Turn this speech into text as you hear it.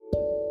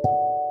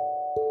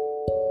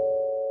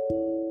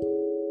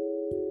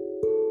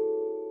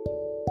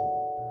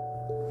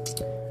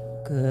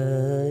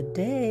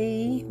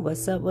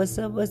What's up, what's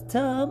up, what's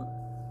up?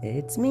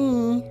 It's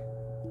me,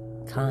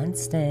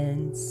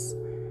 Constance.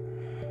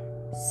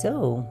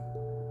 So,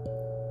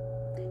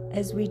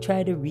 as we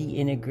try to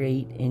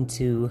reintegrate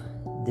into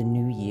the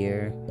new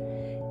year,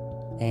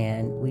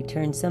 and we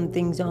turn some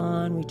things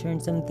on, we turn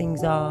some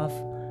things off,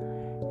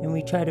 and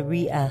we try to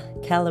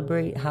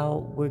recalibrate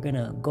how we're going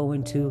to go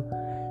into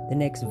the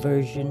next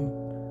version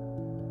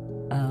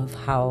of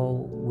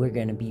how we're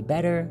going to be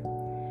better,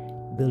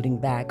 building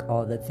back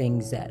all the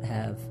things that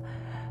have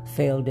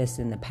failed us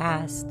in the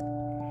past.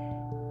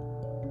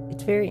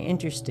 It's very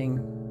interesting.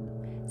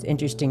 It's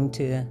interesting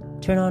to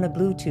turn on a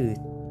Bluetooth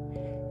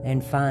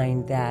and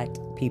find that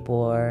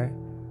people are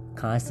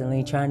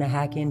constantly trying to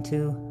hack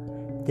into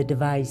the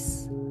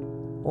device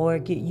or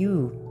get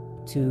you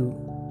to,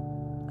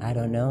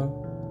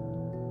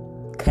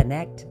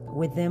 connect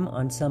with them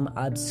on some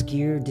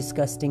obscure,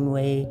 disgusting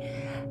way,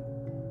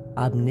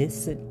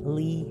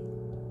 omnisciently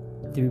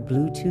through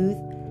Bluetooth.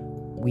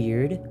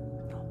 Weird.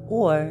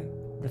 Or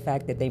the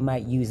fact that they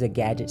might use a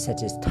gadget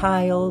such as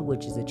Tile,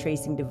 which is a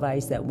tracing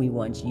device that we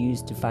once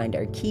used to find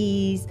our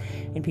keys,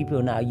 and people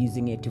are now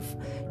using it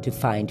to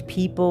find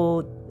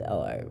people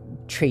or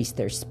trace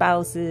their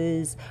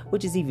spouses,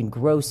 which is even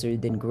grosser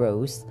than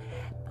gross.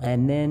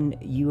 And then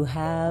you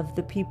have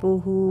the people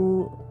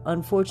who,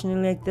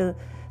 unfortunately, like the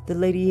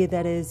lady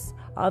that is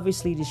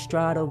obviously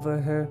distraught over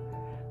her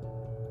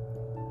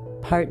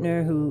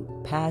partner who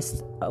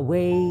passed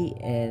away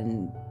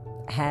and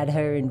had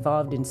her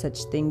involved in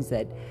such things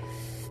that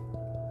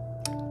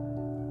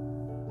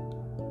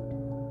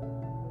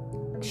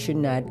should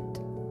not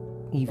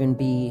even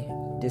be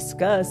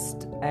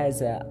discussed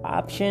as an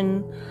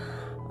option.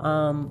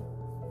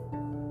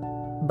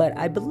 But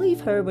I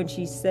believe her when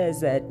she says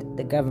that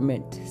the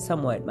government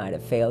somewhat might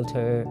have failed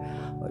her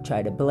or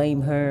tried to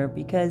blame her,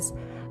 because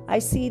I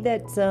see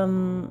that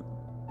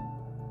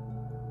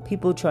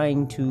people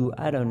trying to,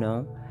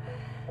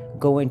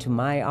 go into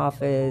my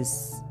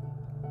office,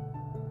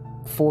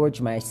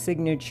 forge my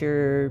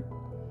signature,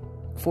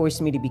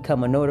 force me to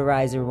become a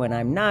notarizer when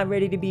I'm not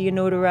ready to be a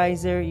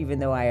notarizer, even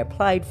though I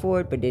applied for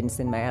it but didn't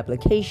send my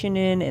application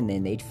in, and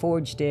then they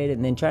forged it,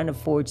 and then trying to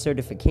forge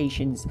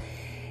certifications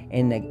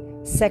in the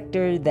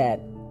sector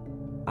that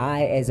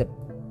I, as a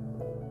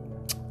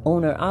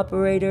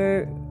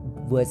owner-operator,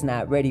 was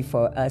not ready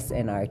for us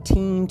and our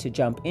team to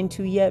jump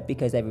into yet,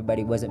 because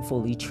everybody wasn't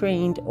fully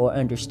trained or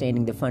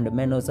understanding the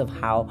fundamentals of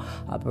how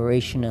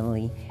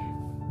operationally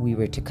we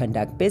were to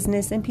conduct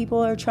business, and people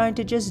are trying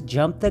to just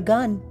jump the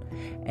gun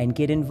and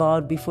get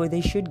involved before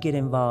they should get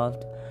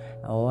involved.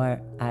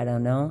 Or,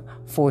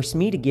 force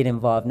me to get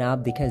involved now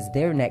because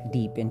they're neck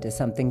deep into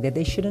something that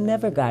they should have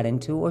never got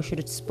into or should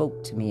have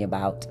spoke to me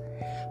about.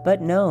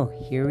 But no,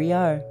 here we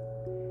are,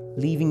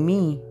 leaving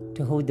me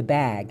to hold the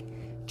bag,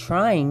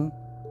 trying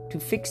to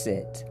fix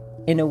it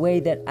in a way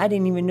that I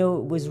didn't even know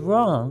it was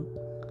wrong,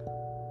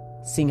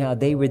 seeing how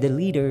they were the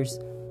leaders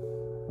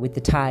with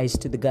the ties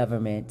to the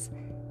government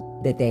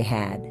that they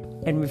had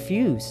and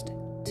refused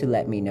to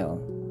let me know.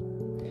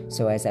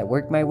 So as I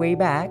worked my way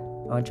back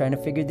on trying to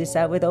figure this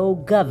out with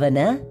old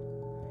Governor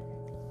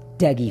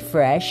Dougie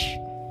Fresh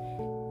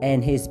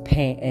and his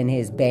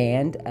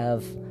band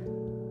of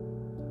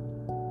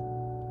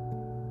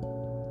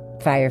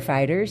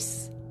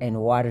firefighters and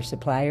water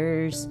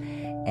suppliers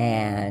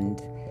and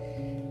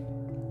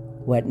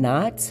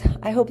whatnot,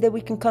 I hope that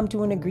we can come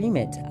to an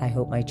agreement. I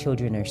hope my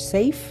children are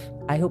safe.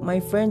 I hope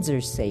my friends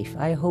are safe.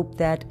 I hope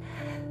that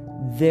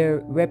their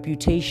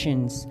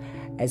reputations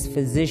as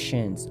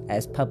physicians,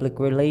 as public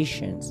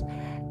relations,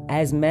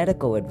 as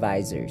medical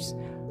advisors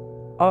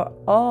are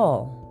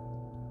all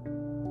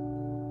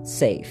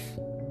safe.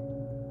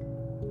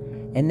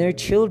 And their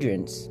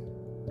children's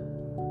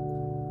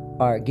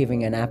are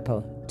giving an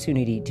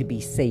opportunity to be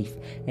safe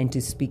and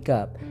to speak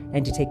up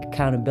and to take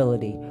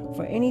accountability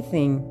for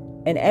anything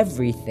and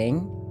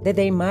everything that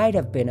they might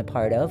have been a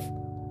part of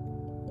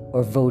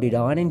or voted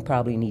on and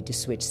probably need to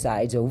switch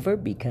sides over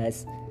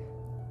because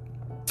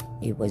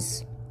it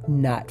was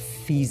not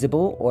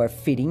feasible or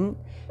fitting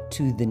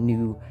to the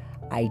new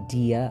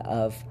idea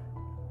of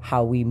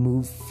how we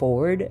move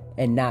forward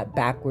and not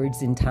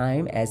backwards in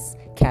time as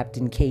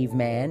Captain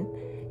Caveman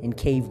and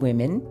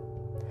Cavewomen.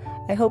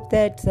 I hope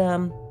that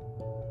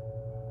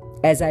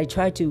as I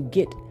try to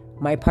get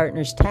my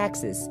partner's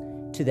taxes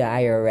to the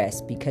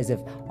IRS because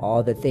of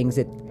all the things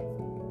that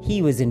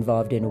he was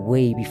involved in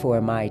way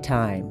before my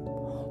time,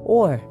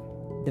 or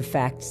the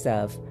facts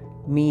of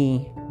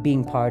me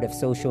being part of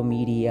social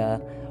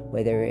media,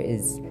 whether it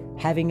is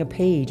having a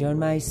page on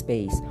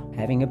MySpace,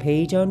 having a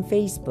page on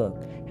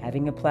Facebook,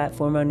 having a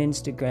platform on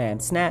Instagram,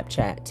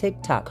 Snapchat,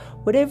 TikTok,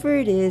 whatever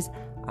it is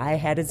I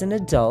had as an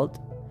adult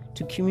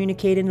to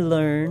communicate and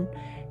learn,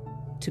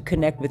 to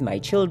connect with my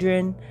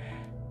children,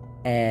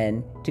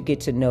 and to get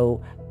to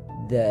know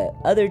the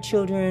other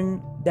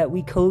children that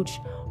we coach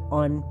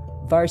on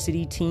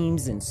varsity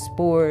teams and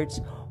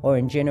sports, or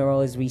in general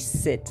as we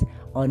sit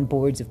on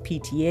boards of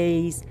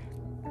PTAs.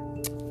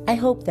 I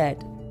hope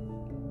that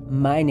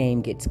my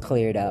name gets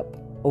cleared up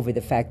over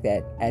the fact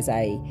that as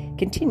I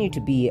continue to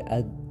be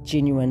a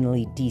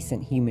genuinely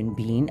decent human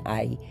being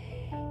I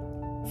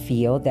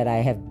feel that I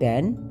have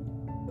been,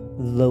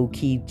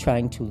 low-key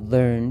trying to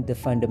learn the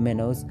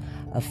fundamentals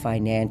of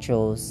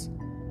financials,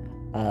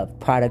 of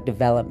product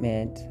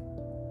development,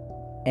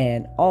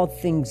 and all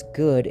things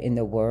good in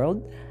the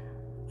world.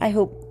 I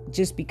hope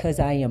just because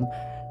I am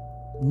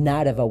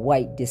not of a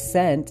white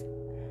descent,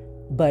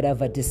 but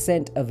of a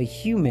descent of a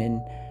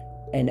human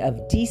and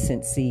of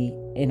decency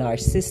in our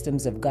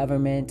systems of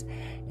government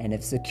and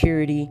of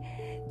security,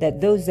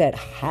 that those that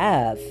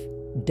have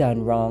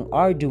done wrong,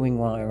 are doing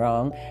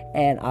wrong,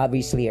 and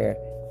obviously are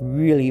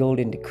really old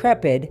and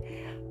decrepit,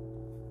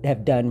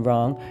 have done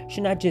wrong,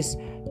 should not just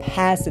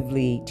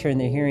passively turn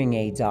their hearing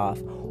aids off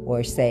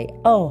or say,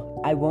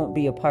 oh, I won't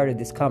be a part of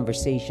this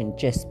conversation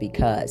just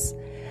because,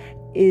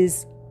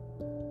 is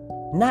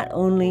not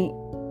only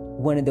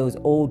one of those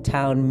old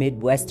town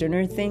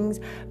Midwesterner things,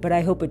 but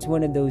I hope it's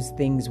one of those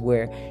things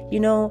where,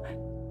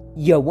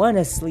 you want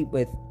to sleep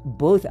with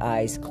both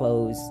eyes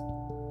closed,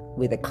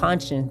 with a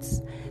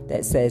conscience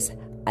that says,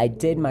 I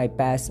did my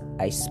best.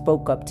 I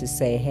spoke up to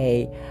say,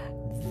 hey,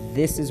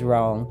 this is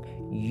wrong.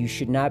 You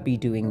should not be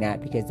doing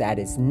that because that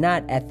is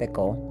not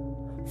ethical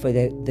for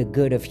the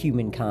good of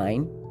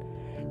humankind.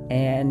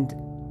 And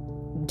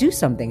do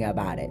something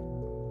about it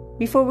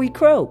before we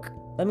croak.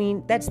 I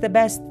mean, that's the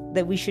best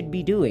that we should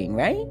be doing,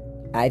 right?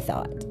 I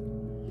thought.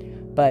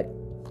 But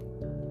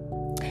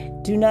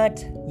do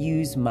not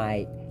use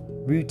my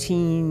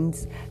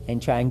routines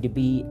and trying to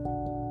be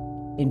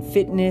in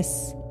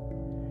fitness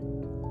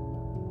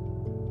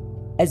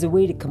as a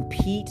way to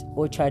compete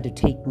or try to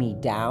take me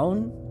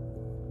down,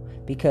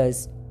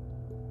 because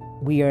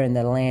we are in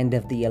the land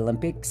of the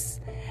Olympics,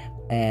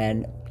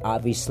 and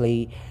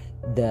obviously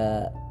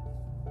the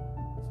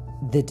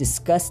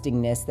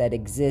disgustingness that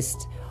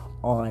exists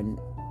on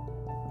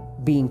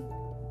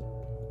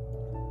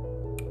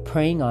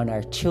preying on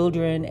our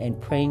children and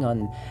preying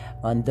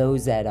on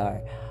those that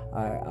are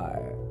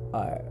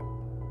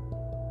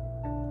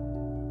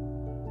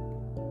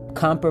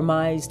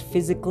compromised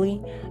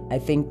physically. I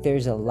think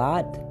there's a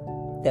lot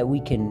that we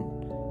can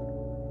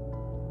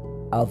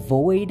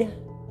avoid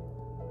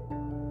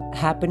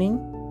happening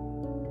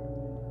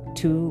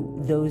to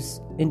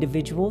those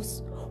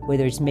individuals,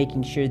 whether it's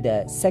making sure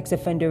the sex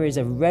offender is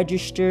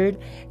registered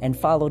and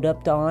followed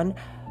up on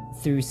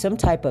through some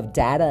type of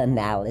data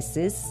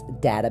analysis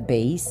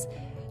database,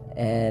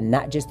 and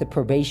not just the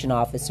probation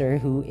officer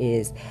who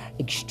is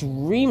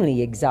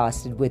extremely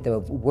exhausted with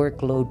a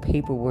workload,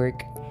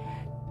 paperwork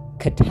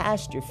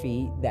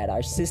catastrophe that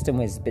our system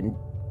has been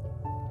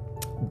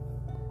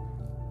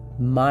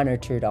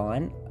monitored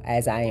on,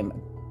 as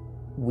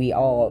we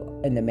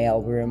all in the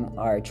mailroom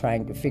are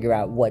trying to figure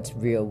out what's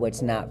real,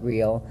 what's not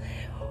real,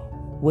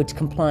 what's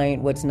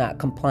compliant, what's not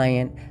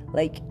compliant.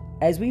 Like,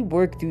 as we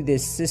work through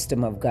this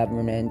system of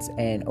governance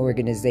and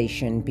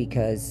organization,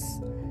 because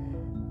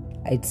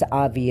it's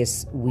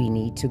obvious we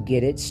need to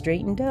get it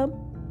straightened up,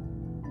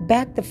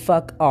 back the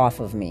fuck off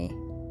of me.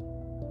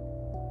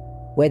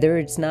 Whether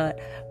it's not,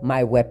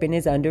 my weapon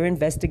is under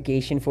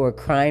investigation for a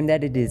crime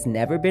that it has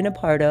never been a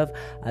part of,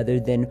 other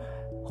than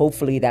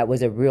hopefully that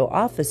was a real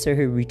officer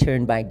who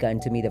returned my gun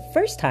to me the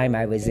first time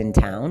I was in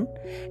town,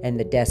 and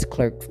the desk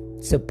clerk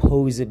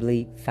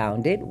supposedly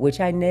found it, which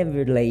I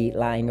never laid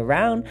lying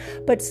around,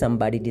 but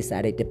somebody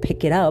decided to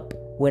pick it up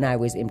when I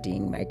was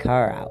emptying my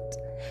car out.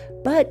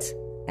 But,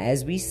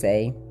 as we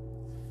say,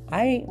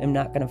 I am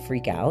not going to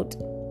freak out.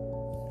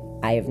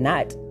 I have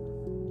not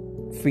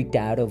freaked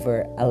out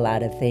over a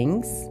lot of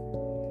things,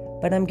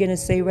 but I'm going to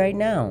say right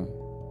now,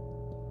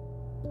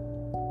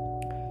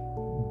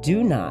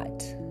 do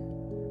not,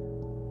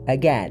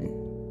 again,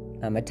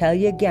 I'm going to tell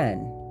you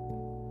again,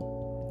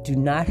 do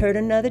not hurt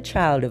another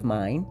child of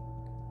mine.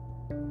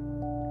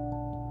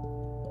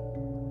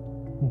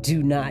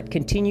 Do not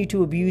continue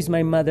to abuse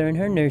my mother in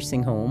her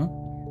nursing home,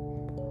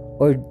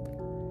 or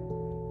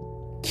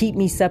keep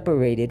me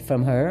separated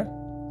from her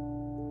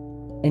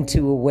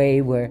into a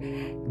way where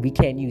we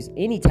can't use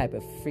any type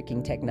of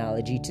freaking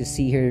technology to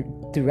see her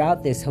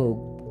throughout this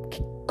whole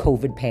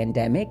COVID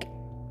pandemic,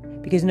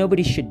 because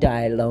nobody should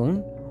die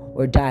alone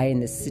or die in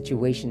the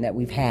situation that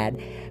we've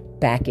had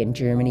back in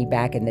Germany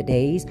back in the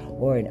days,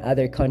 or in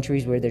other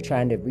countries where they're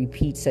trying to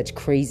repeat such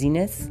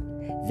craziness.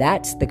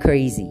 That's the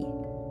crazy.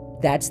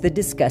 That's the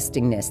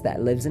disgustingness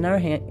that lives in our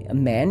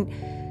men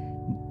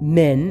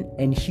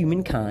and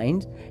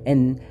humankind,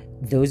 and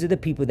those are the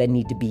people that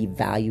need to be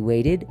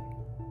evaluated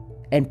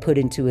and put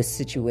into a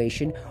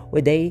situation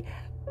where they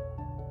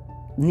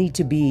need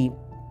to be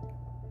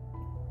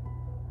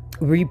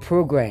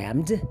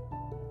reprogrammed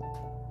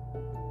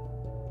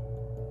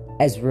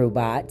as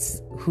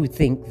robots who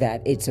think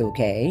that it's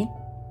okay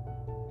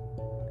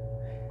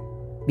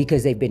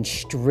because they've been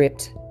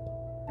stripped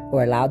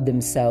or allowed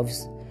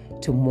themselves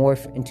to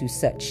morph into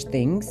such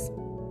things.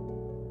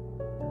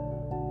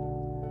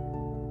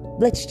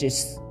 Let's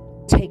just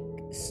take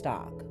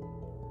stock.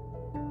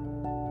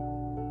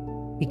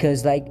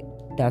 Because like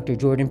Dr.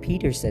 Jordan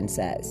Peterson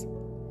says,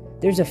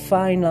 there's a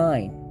fine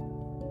line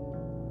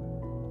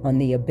on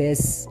the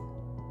abyss,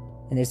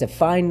 and there's a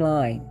fine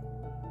line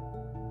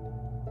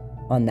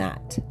on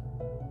that.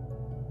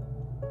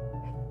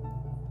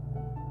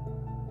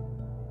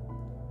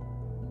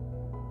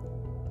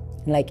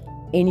 Like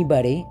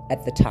anybody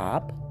at the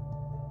top,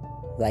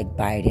 like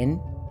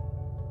Biden,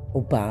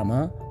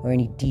 Obama, or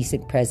any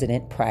decent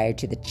president prior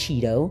to the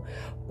Cheeto,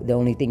 the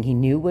only thing he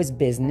knew was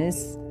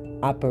business,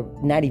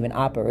 not even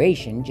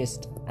operation,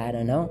 just, I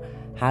don't know,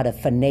 how to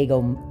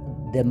finagle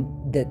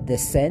the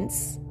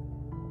sense.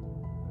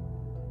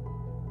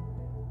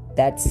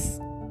 That's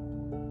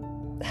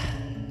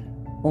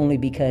only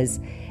because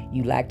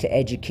you like to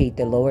educate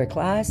the lower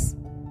class.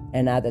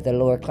 And now that the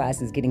lower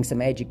class is getting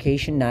some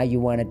education, now you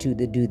want to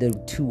do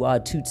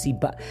the Tootsie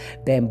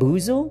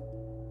bamboozle?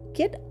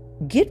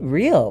 Get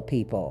real,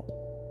 people.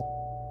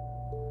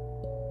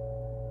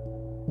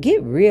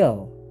 Get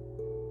real.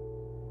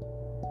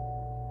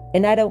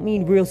 And I don't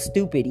mean real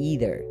stupid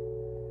either.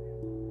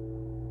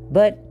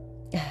 But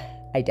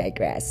I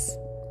digress.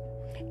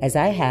 As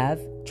I have,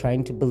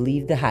 trying to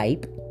believe the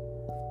hype.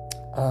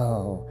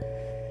 Oh.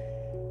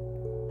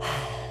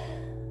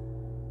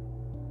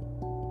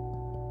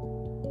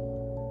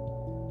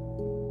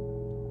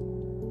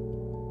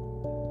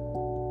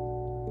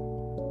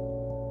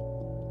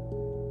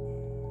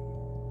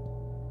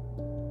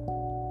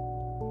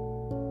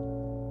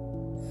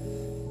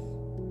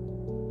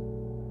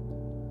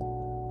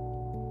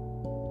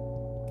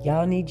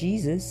 Y'all need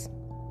Jesus.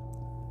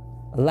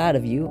 A lot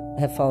of you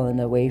have fallen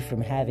away from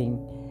having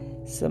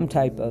some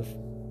type of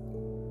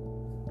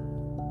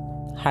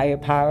higher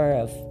power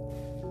of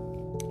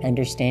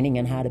understanding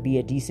on how to be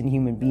a decent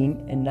human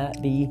being and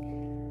not be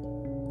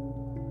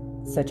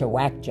such a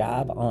whack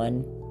job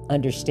on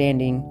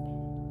understanding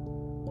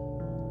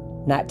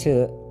not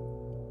to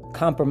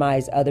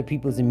compromise other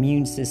people's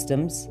immune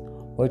systems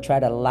or try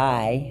to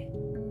lie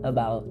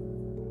about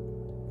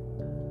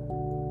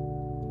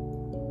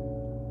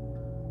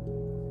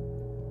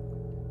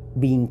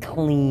being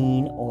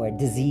clean or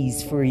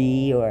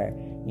disease-free or,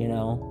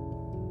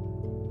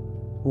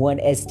 one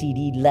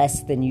STD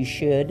less than you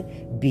should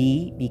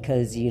be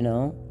because, you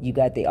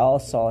got the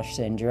All-Star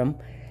syndrome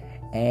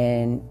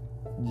and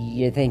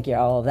you think you're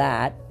all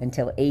that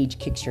until age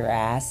kicks your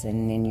ass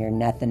and then you're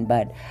nothing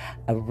but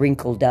a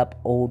wrinkled up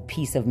old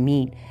piece of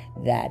meat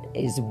that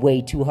is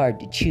way too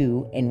hard to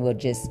chew and will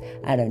just,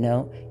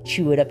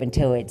 chew it up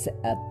until it's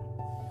a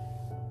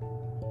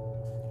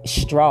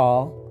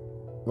straw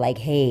like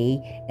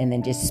hay and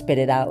then just spit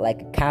it out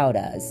like a cow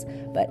does.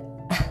 But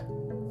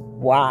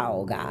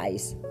wow,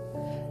 guys.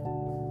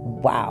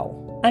 Wow.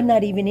 I'm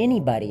not even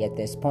anybody at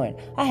this point.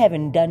 I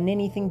haven't done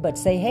anything but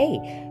say, hey,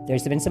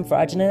 there's been some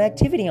fraudulent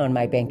activity on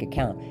my bank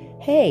account.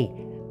 Hey,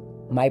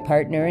 my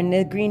partner in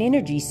the green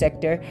energy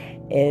sector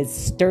is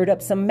stirred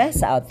up some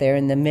mess out there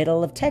in the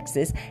middle of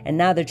Texas, and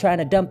now they're trying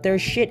to dump their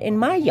shit in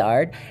my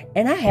yard,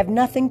 and I have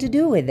nothing to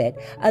do with it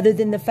other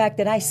than the fact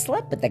that I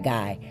slept with the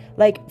guy.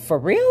 Like, for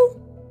real?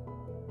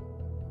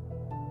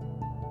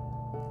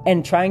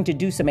 And trying to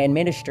do some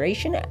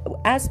administration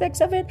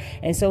aspects of it.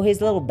 And so his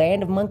little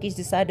band of monkeys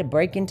decide to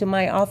break into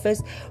my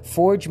office,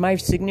 forge my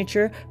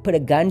signature, put a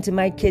gun to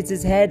my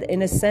kids' head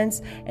in a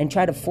sense, and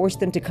try to force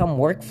them to come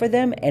work for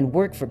them and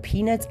work for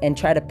peanuts and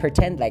try to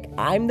pretend like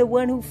I'm the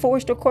one who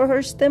forced or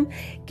coerced them.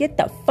 Get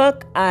the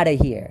fuck out of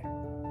here.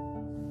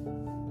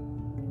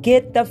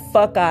 Get the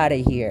fuck out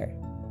of here.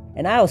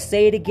 And I'll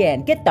say it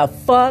again. Get the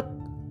fuck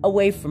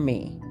away from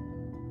me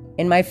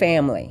and my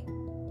family.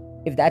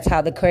 If that's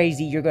how the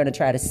crazy you're going to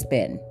try to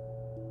spin.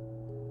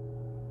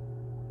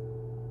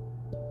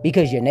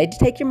 Because you need to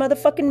take your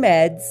motherfucking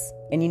meds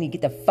and you need to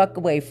get the fuck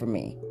away from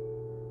me.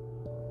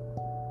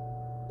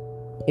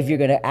 If you're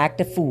going to act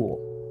a fool.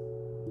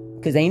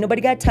 Because ain't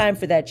nobody got time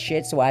for that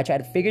shit. So I try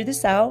to figure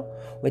this out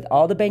with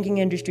all the banking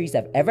industries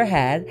I've ever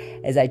had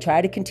as I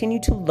try to continue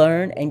to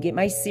learn and get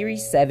my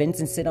Series 7s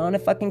and sit on a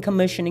fucking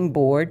commissioning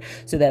board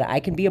so that I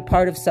can be a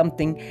part of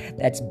something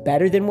that's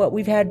better than what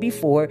we've had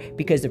before,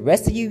 because the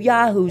rest of you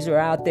yahoos are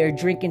out there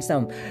drinking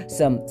some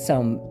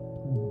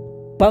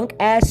bunk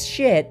ass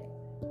shit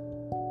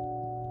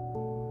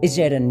is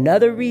yet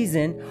another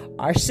reason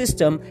our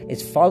system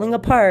is falling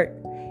apart.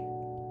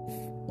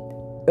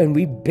 And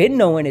we've been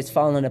knowing it's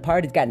falling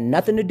apart. It's got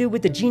nothing to do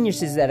with the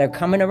geniuses that are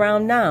coming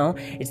around now.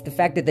 It's the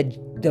fact that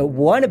the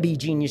wannabe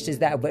geniuses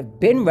that have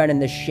been running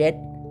the shit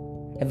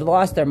have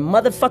lost their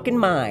motherfucking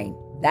mind.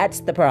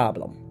 That's the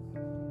problem.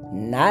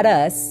 Not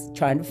us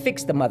trying to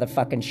fix the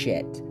motherfucking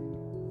shit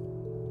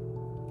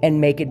and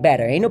make it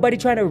better. Ain't nobody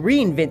trying to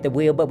reinvent the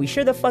wheel, but we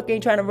sure the fuck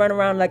ain't trying to run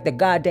around like the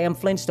goddamn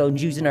Flintstones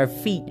using our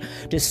feet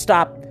to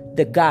stop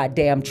the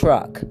goddamn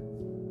truck.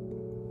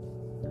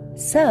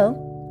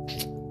 So,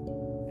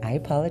 I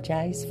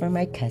apologize for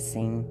my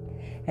cussing,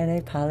 and I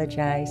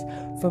apologize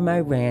for my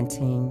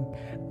ranting,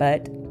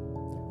 but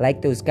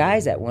like those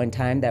guys at one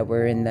time that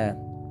were in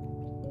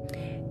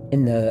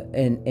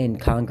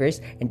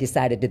Congress and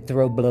decided to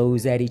throw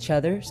blows at each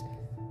other.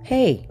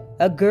 Hey,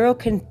 a girl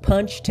can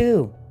punch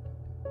too.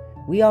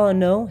 We all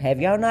know, have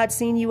y'all not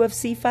seen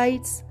UFC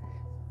fights?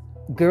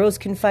 Girls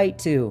can fight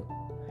too.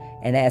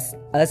 And as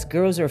us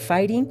girls are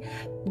fighting,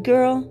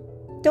 girl,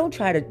 don't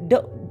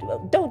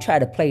don't try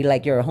to play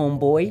like you're a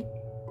homeboy.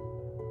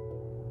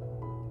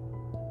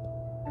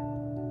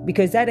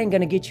 Because that ain't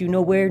gonna get you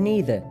nowhere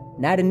neither.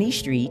 Not in these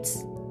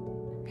streets.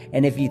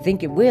 And if you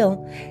think it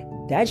will,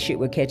 that shit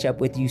will catch up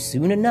with you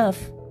soon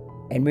enough.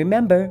 And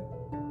remember,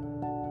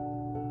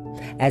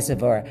 as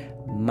for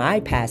my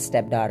past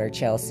stepdaughter,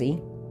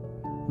 Chelsea,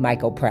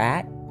 Michael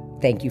Pratt,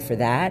 thank you for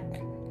that.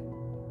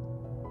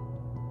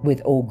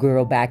 With old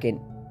girl back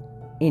in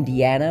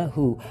Indiana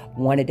who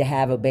wanted to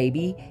have a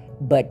baby,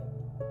 but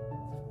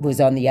was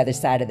on the other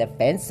side of the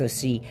fence, so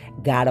she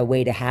got a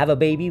way to have a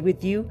baby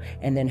with you,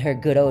 and then her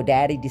good old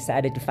daddy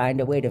decided to find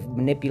a way to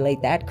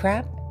manipulate that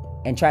crap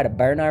and try to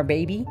burn our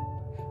baby.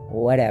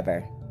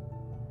 Whatever.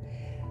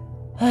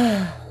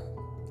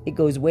 It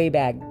goes way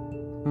back,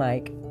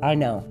 Mike. I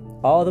know.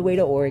 All the way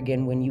to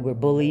Oregon when you were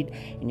bullied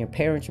and your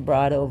parents were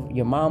brought over,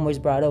 your mom was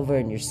brought over,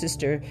 and your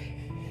sister,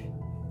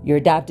 your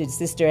adopted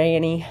sister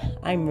Annie.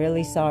 I'm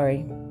really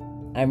sorry.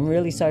 I'm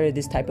really sorry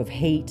this type of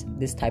hate,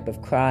 this type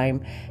of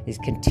crime is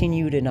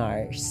continued in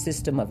our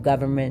system of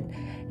government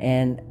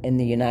and in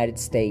the United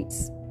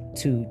States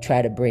to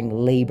try to bring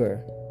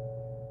labor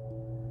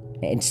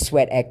and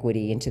sweat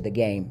equity into the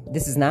game.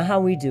 This is not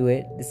how we do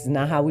it. This is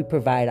not how we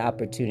provide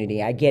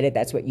opportunity. I get it.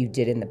 That's what you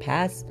did in the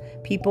past,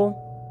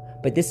 people.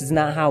 But this is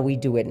not how we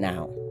do it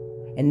now.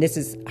 And this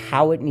is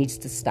how it needs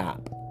to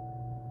stop.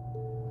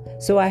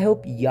 So I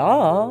hope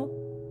y'all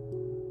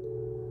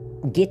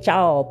get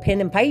y'all pen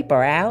and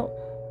paper out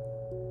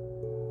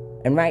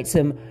and write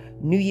some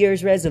New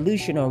Year's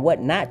resolution on what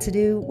not to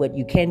do, what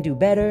you can do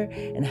better,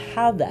 and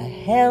how the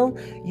hell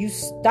you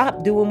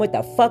stop doing what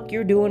the fuck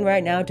you're doing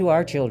right now to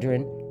our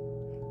children,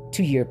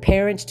 to your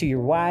parents, to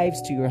your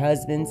wives, to your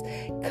husbands.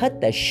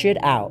 Cut the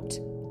shit out.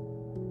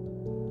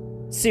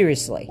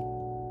 Seriously.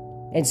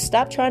 And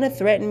stop trying to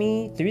threaten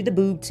me through the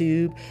boob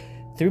tube,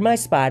 through my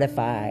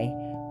Spotify,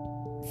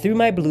 through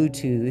my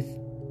Bluetooth.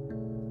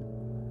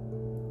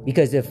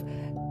 Because if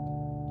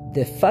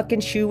the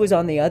fucking shoe was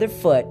on the other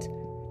foot,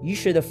 you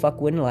sure the fuck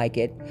wouldn't like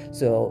it.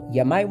 So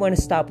you might want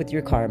to stop with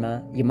your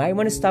karma. You might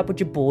want to stop with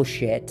your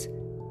bullshit.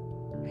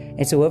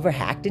 And so whoever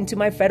hacked into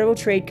my Federal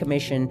Trade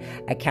Commission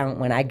account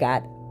when I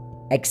got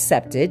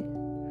accepted,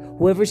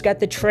 whoever's got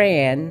the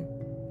Tran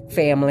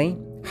family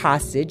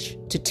hostage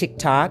to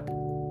TikTok,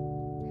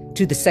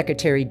 to the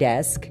secretary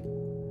desk,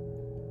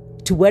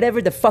 to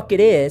whatever the fuck it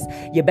is,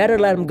 you better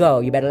let them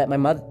go. You better let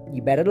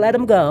you better let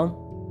them go.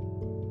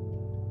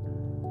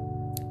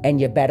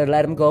 And you better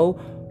let them go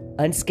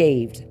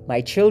unscathed.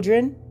 My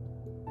children,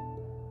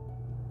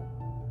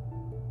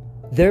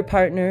 their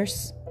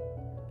partners,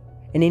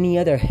 and any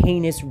other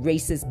heinous,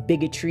 racist,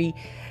 bigotry,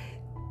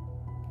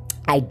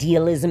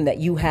 idealism that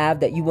you have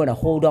that you want to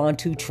hold on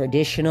to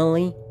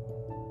traditionally.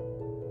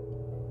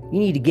 You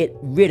need to get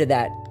rid of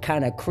that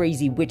kind of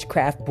crazy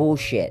witchcraft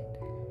bullshit.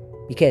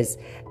 Because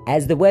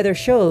as the weather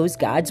shows,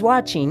 God's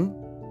watching.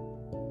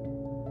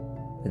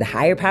 The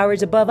higher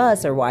powers above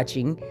us are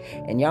watching.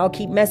 And y'all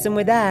keep messing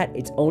with that,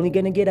 it's only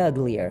going to get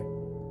uglier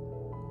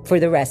for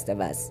the rest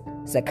of us.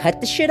 So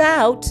cut the shit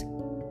out.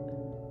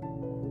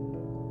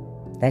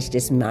 That's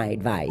just my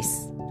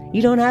advice.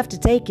 You don't have to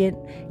take it,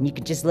 and you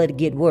can just let it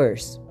get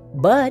worse.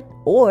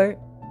 Or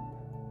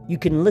you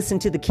can listen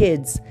to the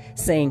kids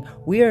saying,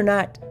 we are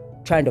not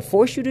trying to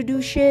force you to do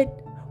shit.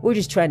 We're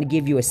just trying to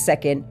give you a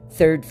second,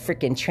 third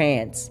freaking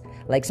chance.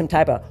 Like some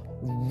type of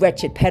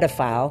wretched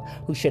pedophile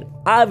who should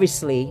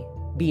obviously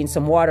be in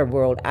some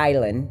Waterworld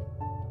island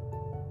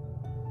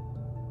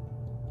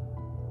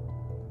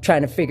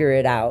trying to figure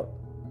it out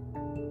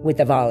with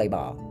a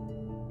volleyball.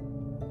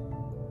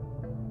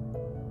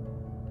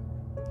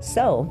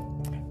 So,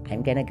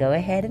 I'm going to go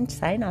ahead and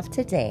sign off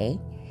today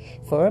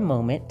for a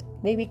moment.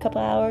 Maybe a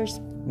couple hours,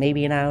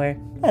 maybe an hour.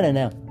 I don't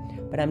know.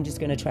 But I'm just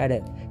going to try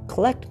to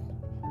collect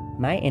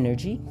my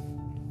energy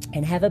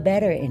and have a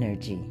better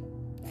energy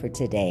for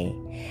today.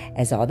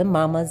 As all the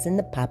mamas and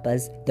the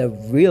papas, the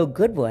real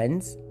good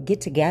ones,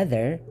 get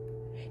together,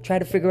 try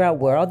to figure out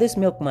where all this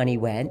milk money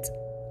went,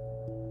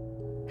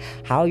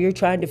 how you're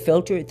trying to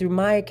filter it through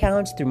my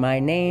accounts, through my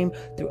name,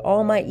 through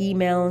all my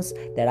emails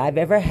that I've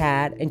ever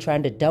had, and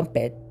trying to dump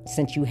it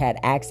since you had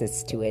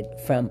access to it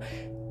from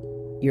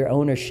your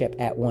ownership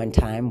at one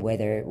time,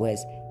 whether it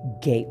was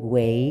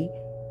Gateway,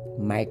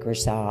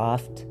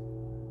 Microsoft,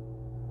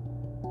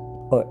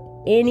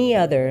 or any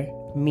other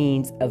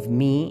means of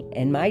me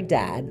and my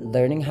dad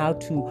learning how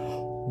to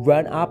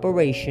run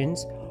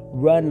operations,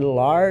 run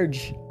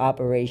large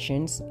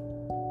operations,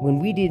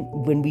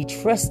 when we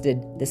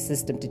trusted the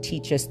system to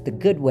teach us the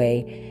good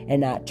way and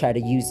not try to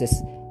use us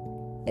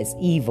as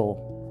evil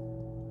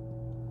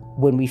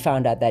when we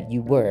found out that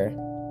you were.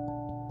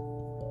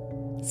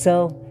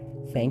 So,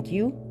 thank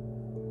you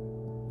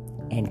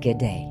and good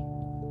day.